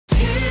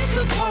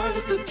part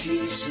of the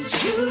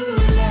pieces you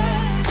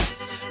left.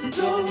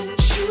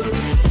 Don't you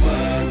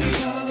worry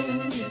about it.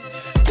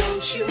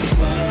 Don't you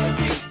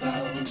worry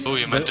about it. Oh,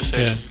 you meant to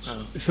fit.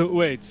 Oh. So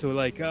wait, so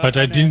like. But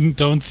I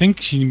don't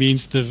think she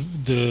means the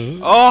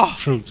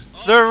fruit.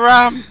 The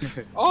ram!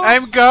 Oh.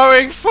 I'm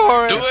going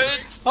for it! Do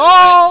it!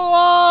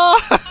 Oh!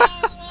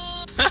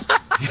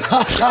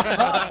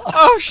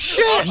 Oh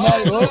shit!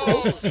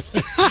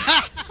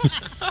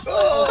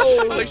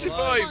 Oh, I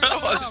survived!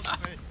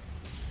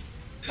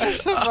 I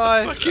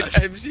survived!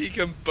 Fucking MC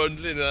come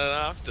bundling in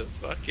after,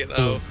 fucking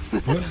hell. Ooh,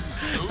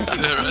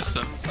 there is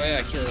some. Oh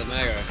yeah, kill the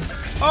Mega.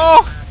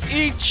 Oh!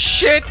 Eat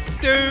shit,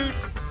 dude!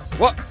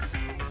 What?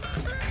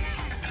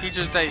 He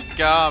just ate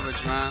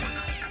garbage, man.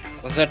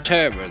 Was that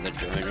Turbo the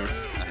joiner?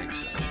 I think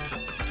so.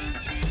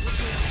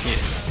 Yeah,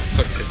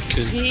 fucked it.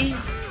 Good.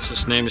 So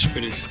his name is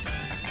pretty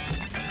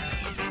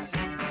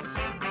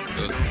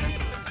good.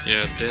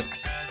 Yeah, dead.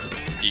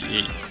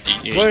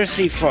 D8. Where is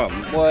he from?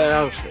 What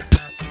outfit?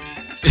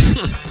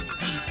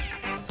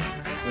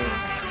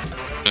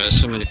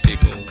 So many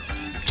people.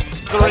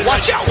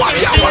 Watch out!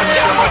 Watch out! Watch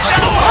out! Watch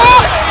out!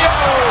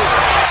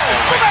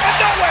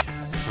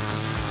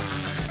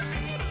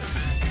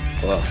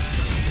 Well.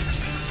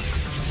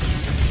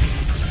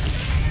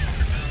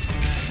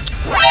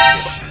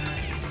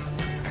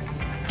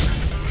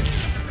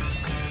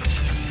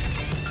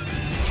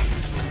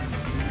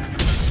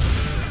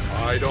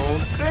 I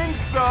don't think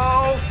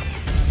so!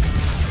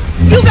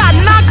 You got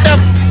knocked the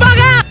fuck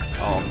out!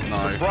 Oh no.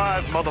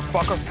 Surprise,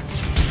 motherfucker!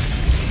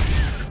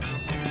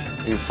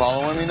 You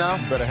following me now?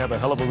 You better have a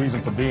hell of a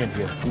reason for being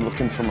here. I'm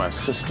looking for my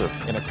sister.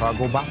 In a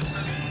cargo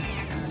box?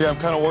 Yeah, I'm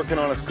kind of working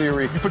on a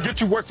theory. You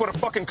forget you work for the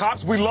fucking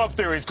cops? We love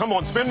theories. Come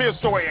on, spin me a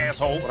story,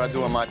 asshole. What I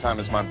do in my time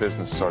is my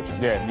business,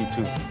 Sergeant. Yeah, me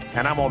too.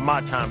 And I'm on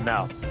my time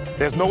now.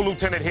 There's no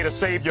lieutenant here to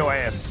save your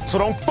ass. So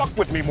don't fuck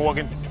with me,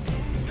 Morgan.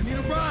 I need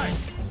a ride.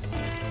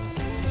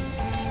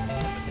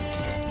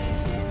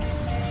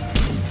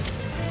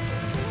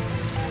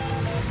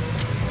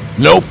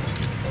 Nope.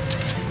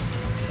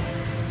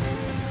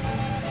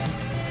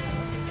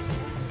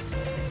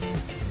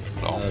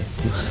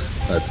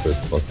 I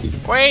pressed fucking.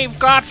 We've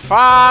got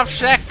 5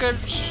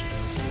 seconds.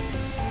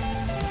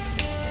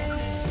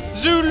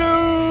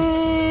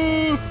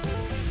 Zulu!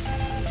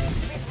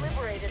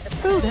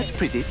 Oh, that's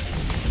pretty.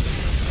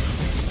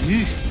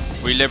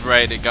 We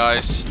liberated,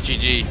 guys.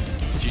 GG.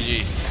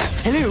 GG.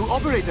 Hello,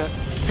 operator.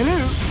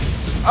 Hello.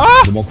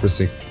 Ah!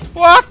 Democracy.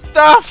 What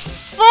the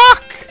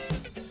fuck?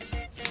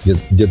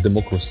 Get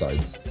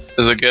democratized.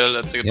 There's a girl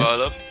at the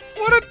bottom.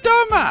 What a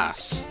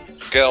dumbass.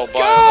 Girl,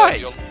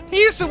 Guy!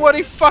 He's the one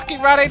who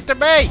fucking ran into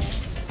me!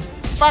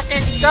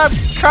 Fucking dumb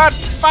cunt!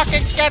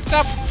 Fucking gets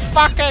a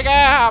fucking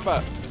air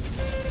hammer!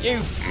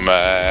 You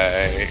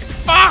Mate.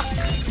 fuck!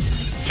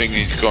 Thing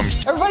needs to come.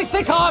 Everybody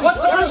stay calm! What's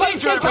the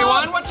procedure,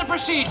 everyone? What's the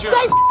procedure?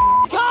 Stay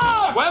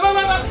calm! Wait.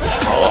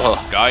 Oh,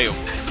 Guile.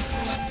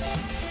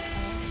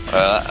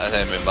 I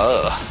think my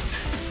mother.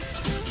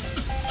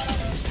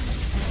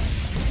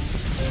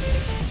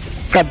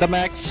 Got the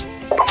max.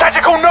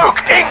 Tactical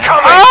nuke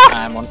incoming! Ah!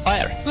 I'm on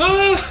fire.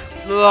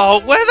 Oh,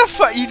 where the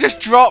fuck? You just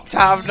dropped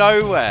out of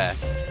nowhere.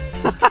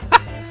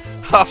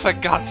 Oh, for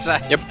God's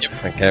sake. Yep.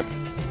 Okay.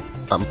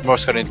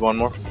 Morse gonna need one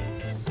more.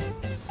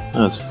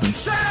 That's fine.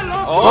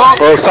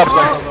 Oh, stop.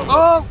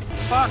 oh,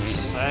 fuck's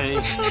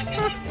sake.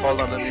 Hold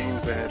on, let me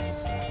move ahead.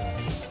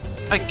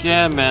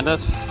 Again, man,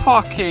 that's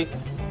fucking.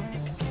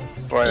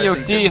 Right, Yo,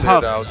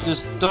 D-Hub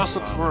just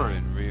doesn't work.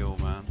 Real,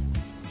 man.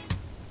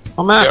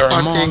 I'm at Yeah,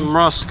 fucking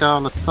Moscow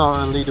on the top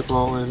and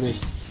leaderboard with me.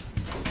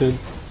 Good.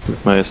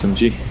 With my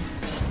SMG.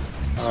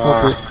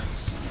 Stop it.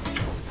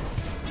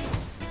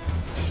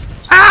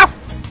 Ow!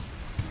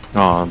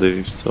 Oh,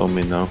 they saw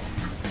me now.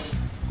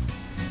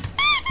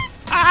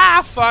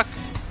 Ah, fuck.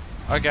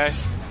 Okay.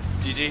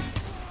 GG.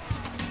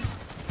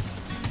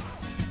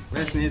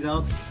 Rest me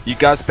out. You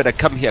guys better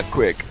come here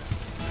quick.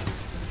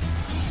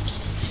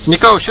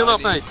 Nico, shut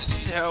up, mate.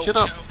 Help. Shut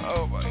up.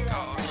 Oh my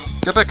god.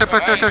 Get back,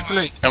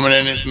 calculate. Coming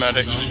in is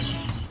medic.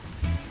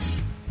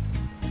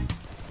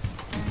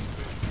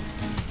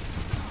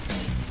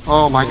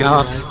 Oh my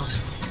god.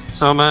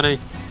 So many.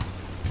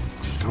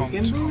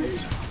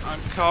 I'm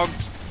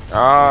cogged.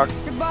 Fuck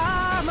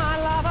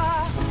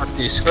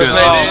these First good.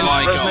 mate in,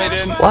 my first God. mate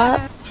in.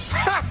 What?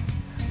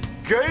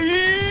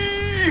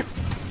 Gay!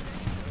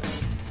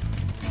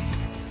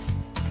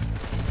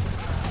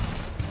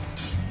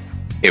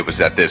 It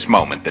was at this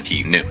moment that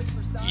he knew.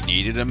 He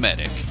needed a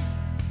medic.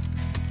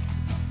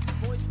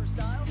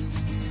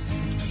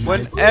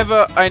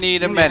 Whenever I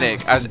need a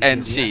medic as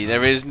NC,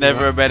 there is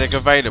never a medic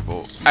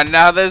available. And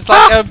now there's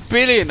like a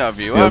billion of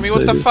you. I mean,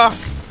 what the fuck?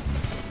 Say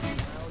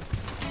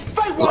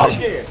what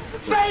again?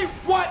 Say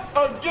what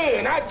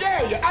again? I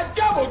dare you. I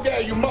double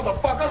dare you,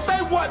 motherfucker.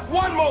 Say what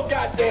one more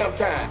goddamn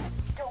time.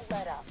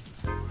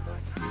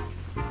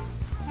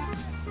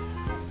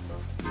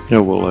 Yeah,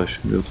 well, I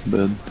should go to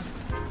bed.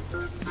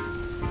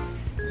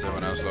 Is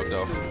everyone else logged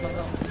off?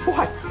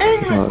 What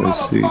English, I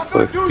see motherfucker?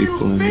 5 Do you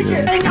people in speak the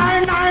it? end.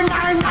 Nine.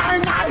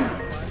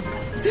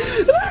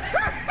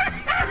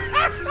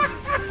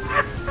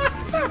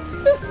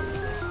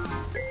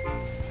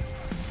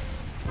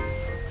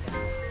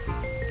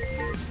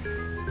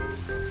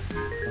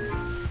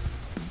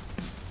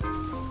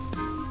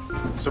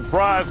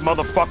 Surprise,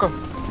 motherfucker.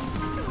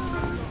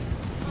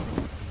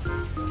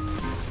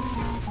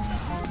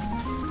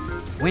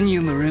 When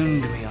you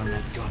marooned me on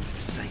that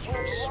godforsaken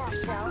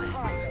spit of land,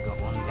 I forgot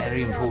one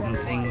very important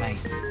thing, mate.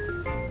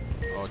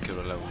 Oh, I killed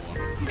a level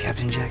 1. I'm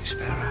Captain Jack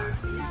Sparrow.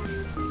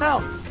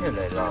 No, kill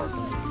it,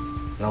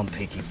 long. Long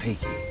peaky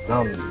peaky.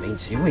 Long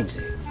meensy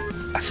weensy.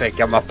 I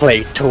think I'm gonna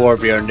play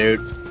Torbjorn, dude.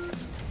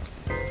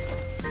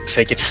 I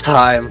think it's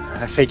time.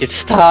 I think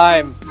it's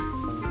time.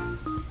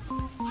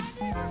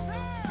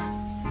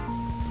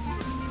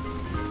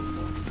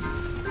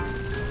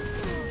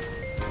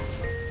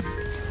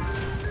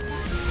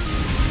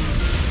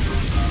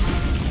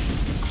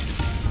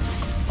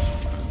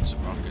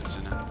 Some rockets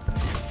in it.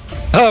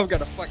 Oh, I'm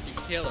gonna fucking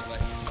kill him, mate.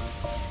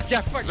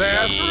 Yeah, fucking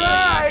That's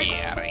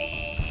right.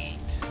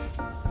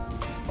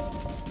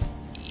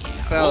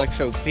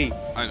 Alex OP.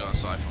 I got a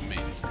sight from me.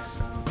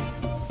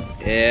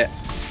 Yeah.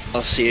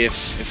 I'll see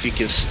if he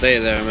can stay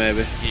there,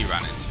 maybe. He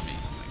ran into me.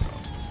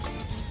 Oh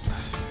my god.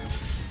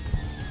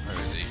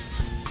 Where is he?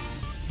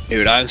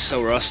 Dude, I'm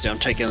so rusty. I'm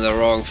taking the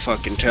wrong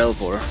fucking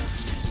teleporter.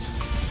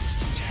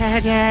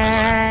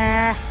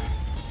 Ta-da!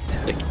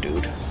 Thick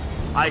dude.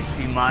 I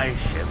see my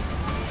ship.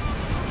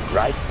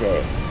 Right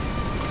there.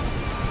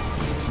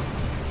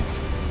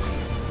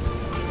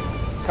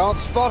 Can't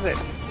spot it.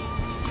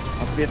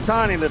 Must be a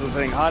tiny little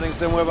thing hiding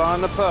somewhere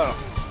behind the pearl.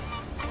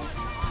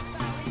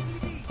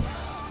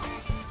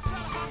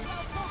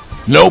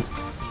 Nope.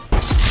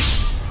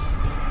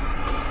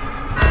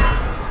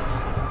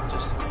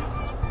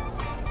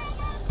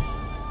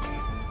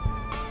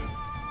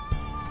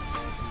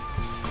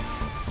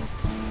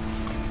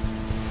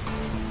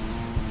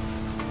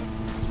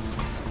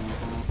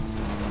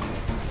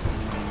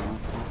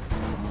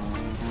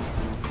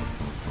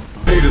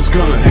 Haters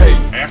gonna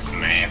hate. That's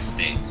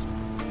nasty.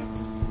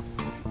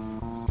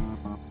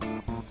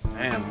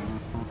 Damn.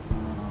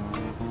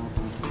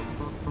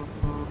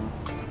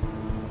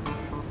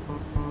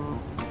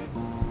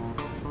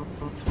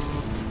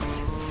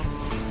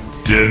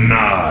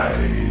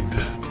 Denied.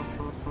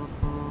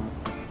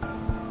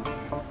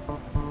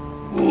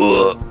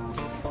 What?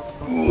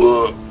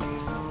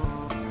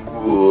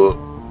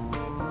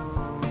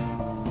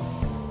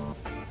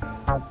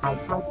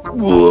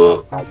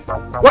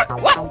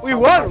 We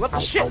won! What the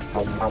shit?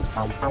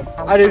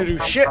 I didn't do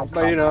shit,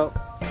 but you know.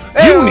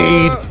 You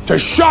need to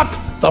shut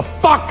the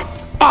fuck up!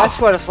 That's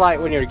what it's like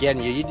when you're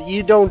getting you.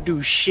 You don't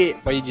do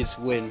shit, but you just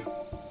win.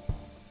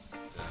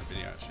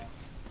 Video actually.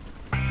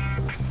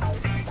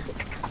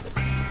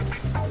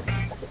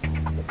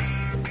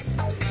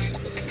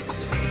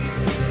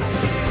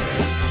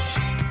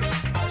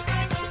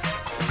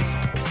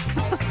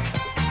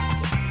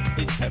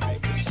 He's having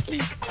to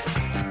sleep.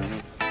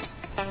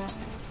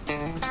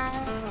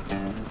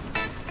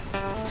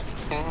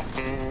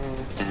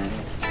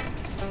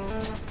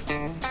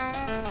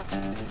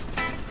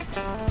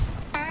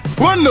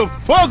 What the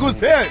fuck was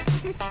that?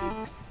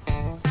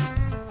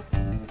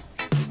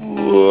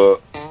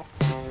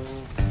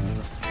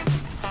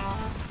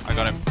 I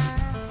got him.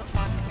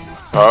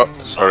 Oh,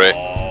 sorry.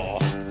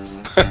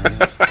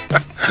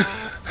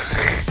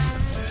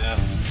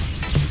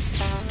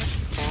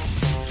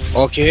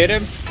 Okay, hit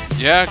him.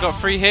 Yeah, I got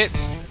 3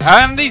 hits.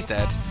 And he's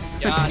dead.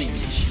 Yeah,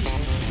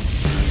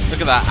 Look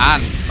at that,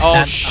 and.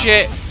 Oh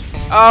shit!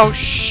 Oh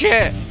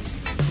shit!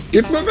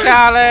 Keep moving!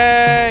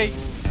 Callie!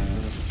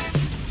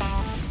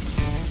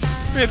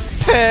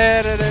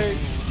 Repetitive!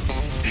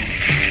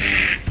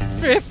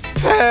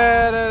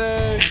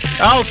 Repetitive!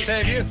 I'll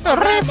save you!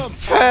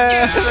 Repetitive!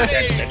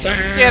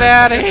 Get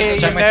out of here,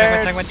 you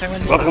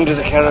nerds! Welcome to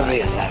the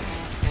Caribbean.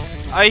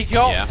 I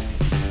got. Yeah.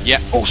 Yeah.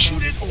 Oh,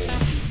 shoot it!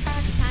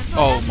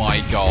 Oh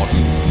my god.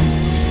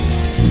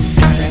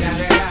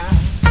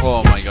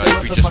 Oh my god,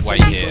 if we just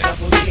wait here.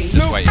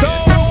 Just wait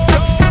here.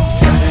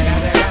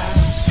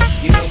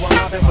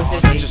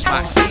 Just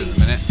max it in a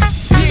minute.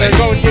 They're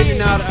going in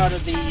and out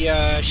of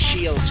the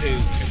shield too.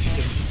 If you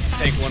can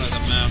take one of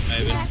them out,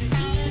 maybe.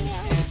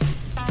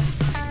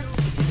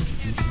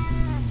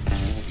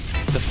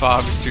 The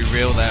farm is too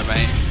real there,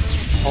 mate.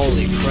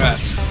 Holy crap.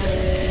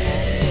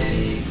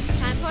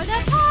 Time for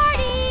the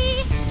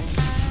party!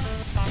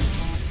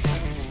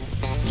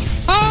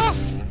 Ah!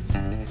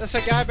 There's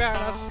a guy behind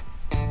us.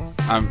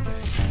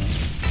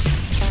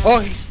 Oh,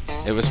 he's.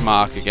 It was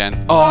Mark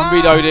again. Oh, I'm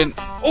reloading.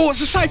 Oh, it's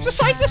the side, the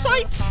side, the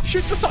side!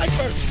 Shoot the side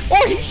first.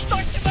 Oh, he's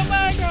stuck to the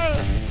magnet!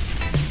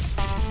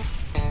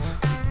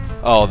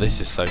 Oh, this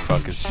is so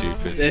fucking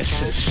stupid.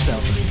 This is so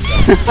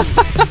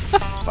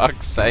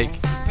Fuck's sake.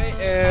 Hey,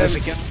 there's a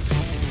guy.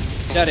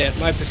 That it,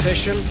 my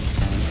position.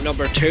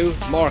 Number 2,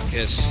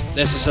 Marcus.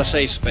 This is a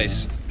safe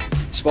space.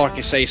 It's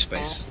Marcus safe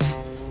space.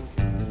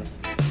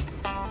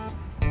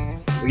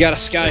 We got a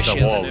sky There's a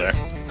shield wall in there.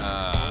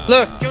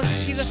 Look, you want to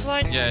see the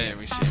slide? Yeah,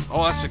 we see him.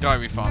 Oh, that's the guy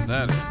we found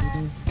there.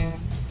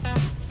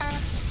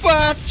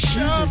 But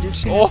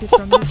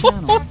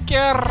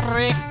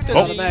correct.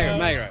 Oh, the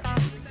magnet.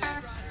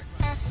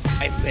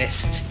 I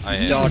missed. I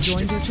hit. Dodged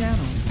Joined it. your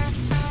channel.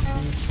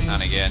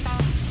 And again.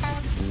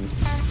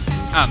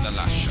 And the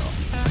last shot.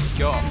 Thank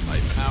God.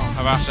 Over now.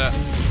 Harasser.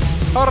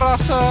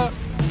 Harassa!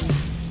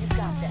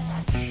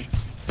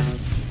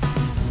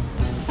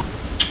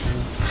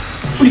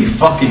 What are you,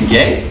 fucking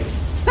gay?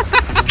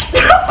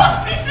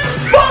 This is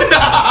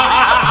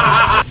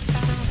fun!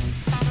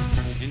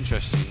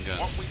 Interesting gun.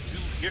 What we do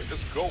here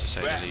is go To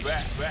say the back,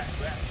 least. back.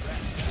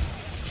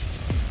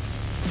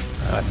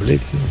 I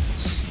believe you.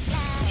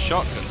 The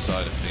shotgun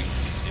side of things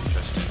is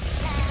interesting.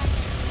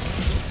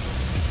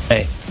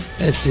 Hey,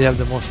 let's have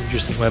the most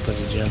interesting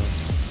weapons in general.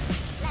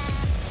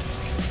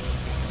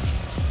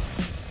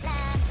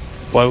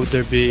 Why would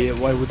there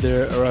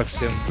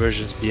Araxian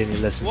versions be any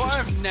less What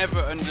interesting? I've never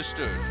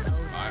understood,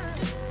 right,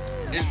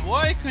 is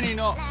why can you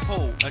not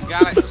pull a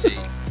Galaxy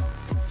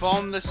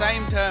from the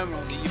same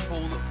terminal that you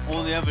pull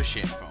all the other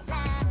shit from?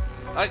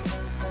 Like,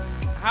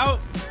 how?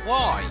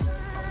 Why?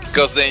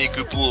 Because then you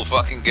could pull a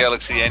fucking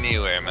Galaxy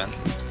anywhere, man.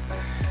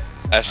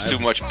 That's too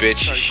much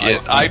bitch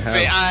shit. I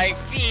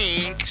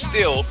think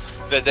still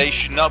that they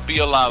should not be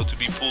allowed to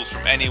be pulled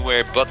from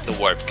anywhere but the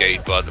warp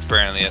gate, but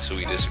apparently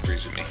SOE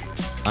disagrees with me.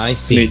 I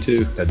think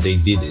that they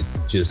did it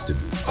just to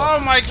be Oh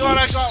my god,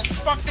 I got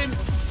fucking.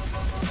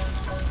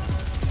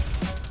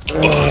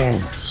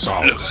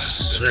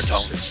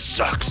 sounds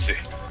sexy.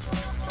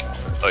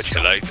 Would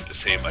you like to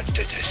see my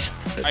titties?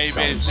 Are you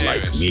being sounds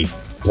like serious? me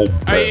pumping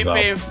Are you up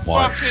being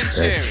my fucking shit.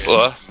 serious?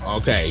 What?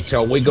 Okay,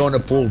 so we're gonna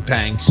pull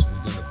tanks,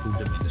 we're gonna put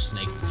them in the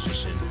snake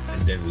position,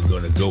 and then we're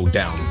gonna go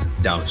down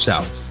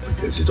south,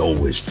 because it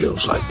always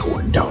feels like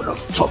going down a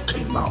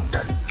fucking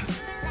mountain.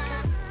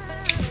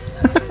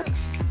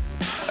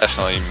 That's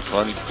not even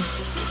funny.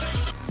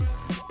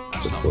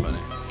 That's not funny.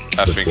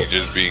 I think you're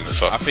just being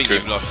fucking. I think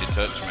you've lost your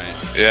touch, mate.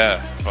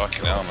 Yeah,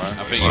 fucking hell, man.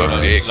 I think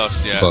you've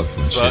lost your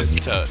Fucking butt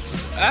shit. touch.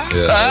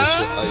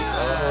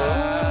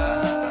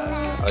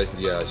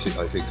 Yeah, I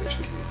think I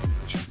should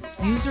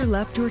be. User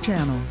left your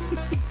channel.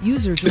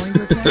 User joined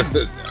your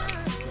channel.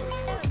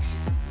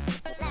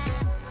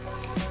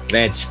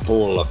 Let's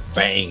pull a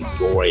Fang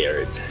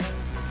Goyard.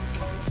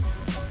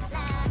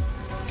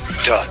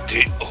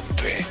 Dutty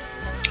open.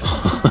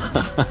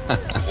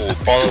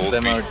 All of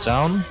them are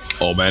down.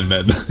 Oh man.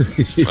 Well,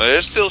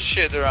 there's still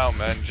shit around,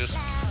 man. Just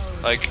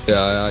like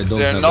Yeah, I don't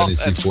they're have not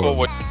anything at for score them.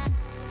 what